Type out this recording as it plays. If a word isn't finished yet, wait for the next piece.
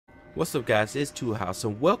What's up, guys? It's Twohouse,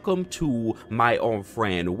 and welcome to my own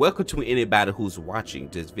friend. Welcome to anybody who's watching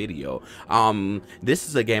this video. This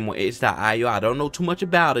is a game on itch.io. I don't know too much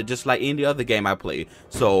about it, just like any other game I play.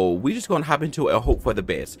 So we just gonna hop into it and hope for the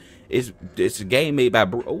best. It's a game made by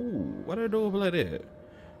oh, what did I do over like that?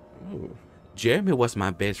 Oh. Jeremy was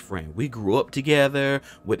my best friend. We grew up together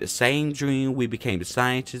with the same dream. We became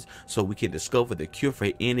scientists so we could discover the cure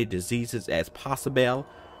for any diseases as possible.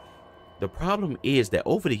 The problem is that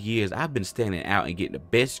over the years, I've been standing out and getting the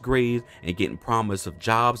best grades and getting promise of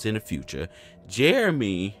jobs in the future.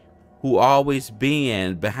 Jeremy, who always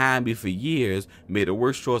been behind me for years, made the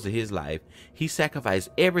worst choice of his life. He sacrificed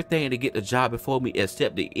everything to get the job before me,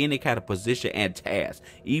 accepted any kind of position and task,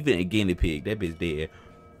 even a guinea pig. That bitch dead.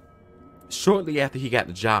 Shortly after he got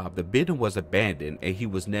the job, the building was abandoned and he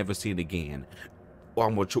was never seen again. Oh,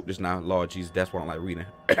 I'm gonna choke this now, Lord Jesus. That's why I'm like reading.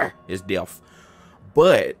 It's death.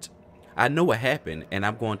 But I know what happened, and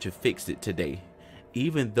I'm going to fix it today.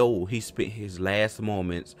 Even though he spent his last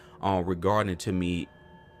moments regarding to me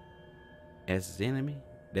as his enemy.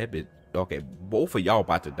 That bit okay. Both of y'all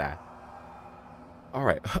about to die. All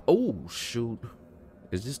right. Oh shoot!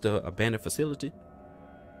 Is this the abandoned facility?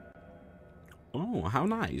 Oh, how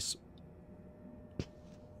nice.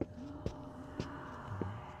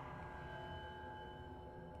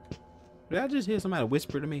 Did I just hear somebody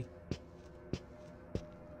whisper to me?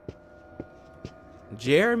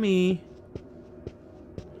 Jeremy,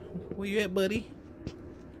 where you at, buddy?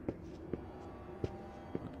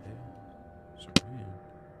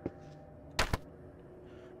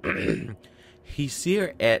 He's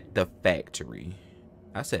here at the factory.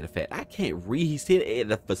 I said the fact. I can't read. He's here at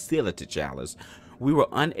the facility, Chalice. We were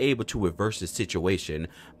unable to reverse the situation.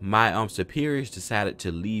 My superiors decided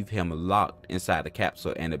to leave him locked inside the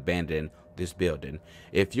capsule and abandon this building.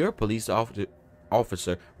 If you're a police officer,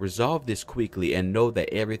 resolve this quickly and know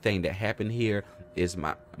that everything that happened here is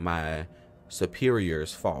my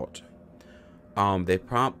superior's fault.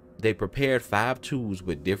 They prepared 5 tools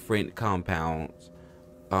with different compounds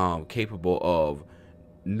capable of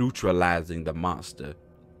neutralizing the monster.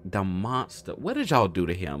 What did y'all do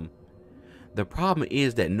to him? The problem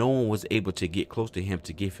is that no one was able to get close to him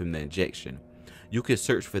to give him the injection. You can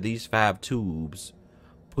search for these 5 tubes,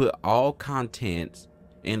 put all contents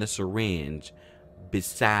in a syringe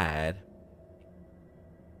beside,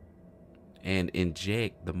 and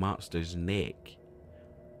inject the monster's neck.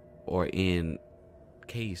 Or in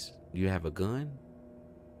case you have a gun,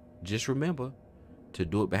 just remember to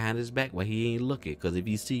do it behind his back while he ain't looking, because if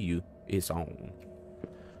he see you, it's on.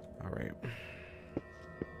 All right.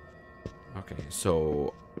 Okay,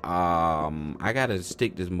 so I gotta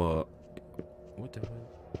stick this mug. What the fuck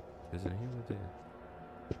is it here? What the?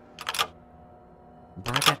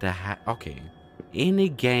 Bro, I got to hide. Okay, any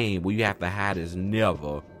game where you have to hide is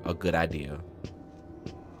never a good idea.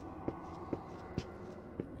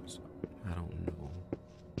 I don't know.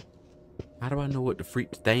 How do I know what the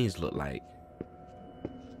freak things look like?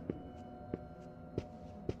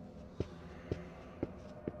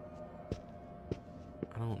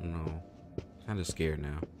 I don't know. Kind of scared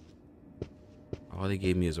now. All they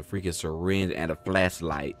gave me is a freaking syringe and a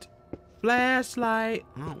flashlight. Flashlight.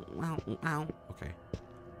 Ow, ow, ow. Okay.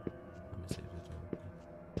 Let me see if it's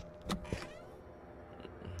open.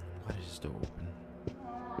 Why is this door open?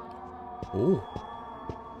 Oh.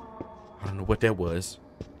 I don't know what that was.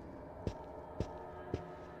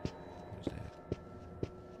 What's that?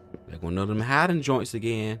 They're going to them hiding joints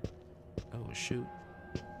again. Oh shoot.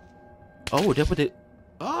 Oh, that's what it.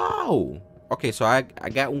 Oh. Okay, so I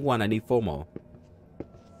got 1. I need 4 more.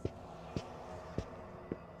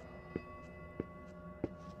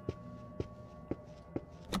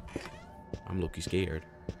 I'm low-key scared.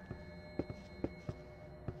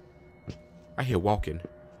 I hear walking.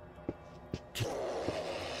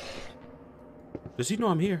 Does he know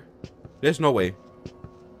I'm here? There's no way.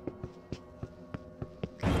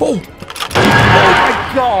 Oh! Oh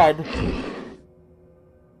my God!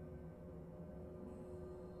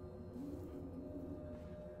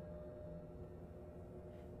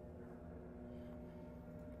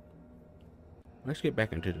 Let's get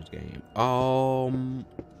back into this game.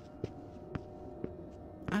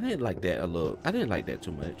 I didn't like that a little. I didn't like that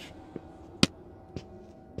too much.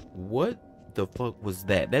 What the fuck was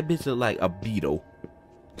that? That bitch looked like a beetle.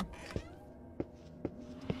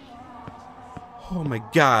 Oh my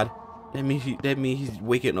God. That means he's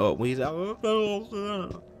waking up when he's out.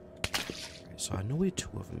 So I know where 2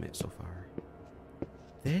 of them at so far.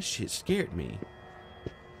 That shit scared me.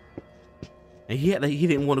 And he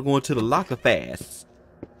didn't want to go into the locker fast.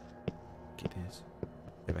 Get this.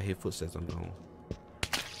 If I hear footsteps, I'm gone.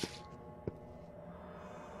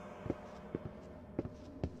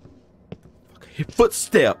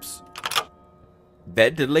 Footsteps.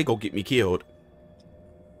 That delay gonna get me killed.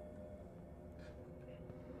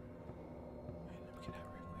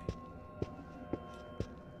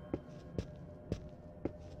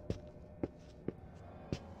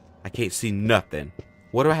 I can't see nothing.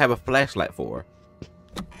 What do I have a flashlight for?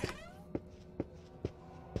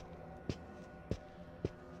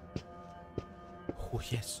 Oh,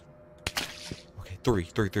 yes. Okay, three.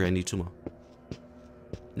 I need 2 more.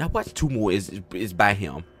 Now, what's 2 more is by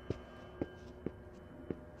him?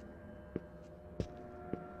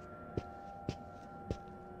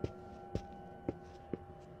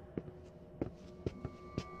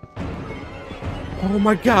 Oh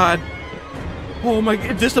my God. Oh my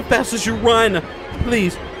God. This is the fastest you run.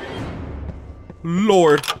 Please.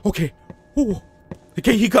 Lord. Okay. Ooh.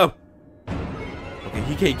 Okay, he come. Okay,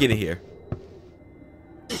 he can't get in here.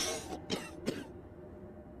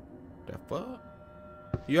 The fuck?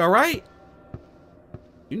 You alright?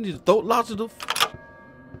 You need to throw lots of the.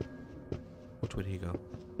 Which way did he go?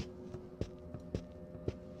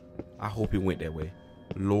 I hope he went that way.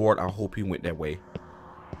 Lord, I hope he went that way.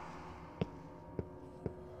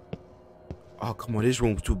 Oh, come on. This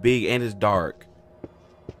room's too big and it's dark.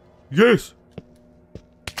 Yes.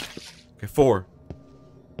 Okay, 4.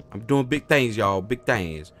 I'm doing big things, y'all. Big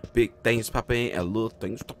things. Big things popping and little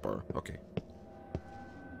things stopper. Okay.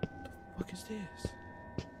 What the fuck is this?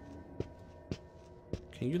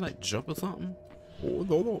 Can you like jump or something? Oh,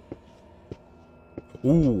 no.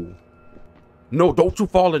 Ooh. No, don't you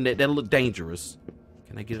fall in that. That'll look dangerous.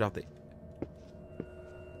 Can I get it out there?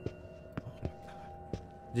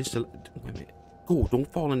 Just wait a minute. Cool,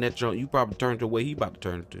 don't fall in that junk. You probably turned to where he about to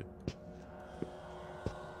turn to.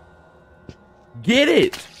 Get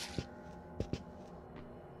it!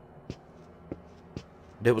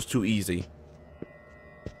 That was too easy.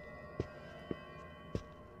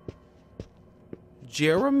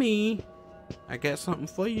 Jeremy, I got something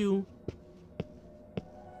for you.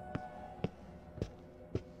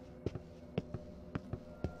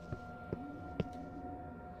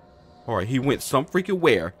 Alright, he went some freaking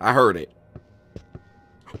where. I heard it.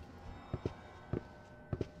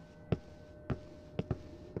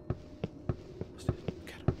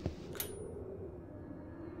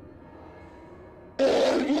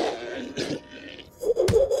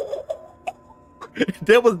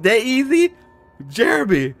 That was that easy?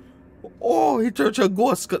 Jeremy. Oh, he turned to a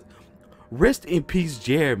ghost. Rest in peace,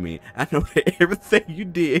 Jeremy. I know that everything you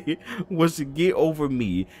did was to get over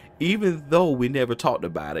me. Even though we never talked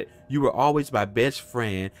about it, you were always my best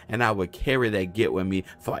friend, and I would carry that guilt with me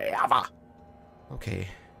forever. Okay.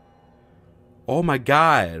 Oh my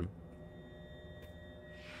God.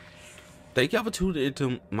 Thank y'all for tuning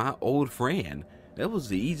into my old friend. That was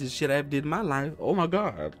the easiest shit I ever did in my life. Oh my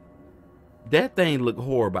God. That thing looked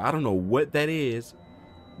horrible. I don't know what that is,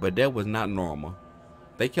 but that was not normal.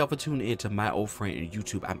 Thank y'all for tuning in to my old friend on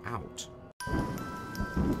YouTube. I'm out.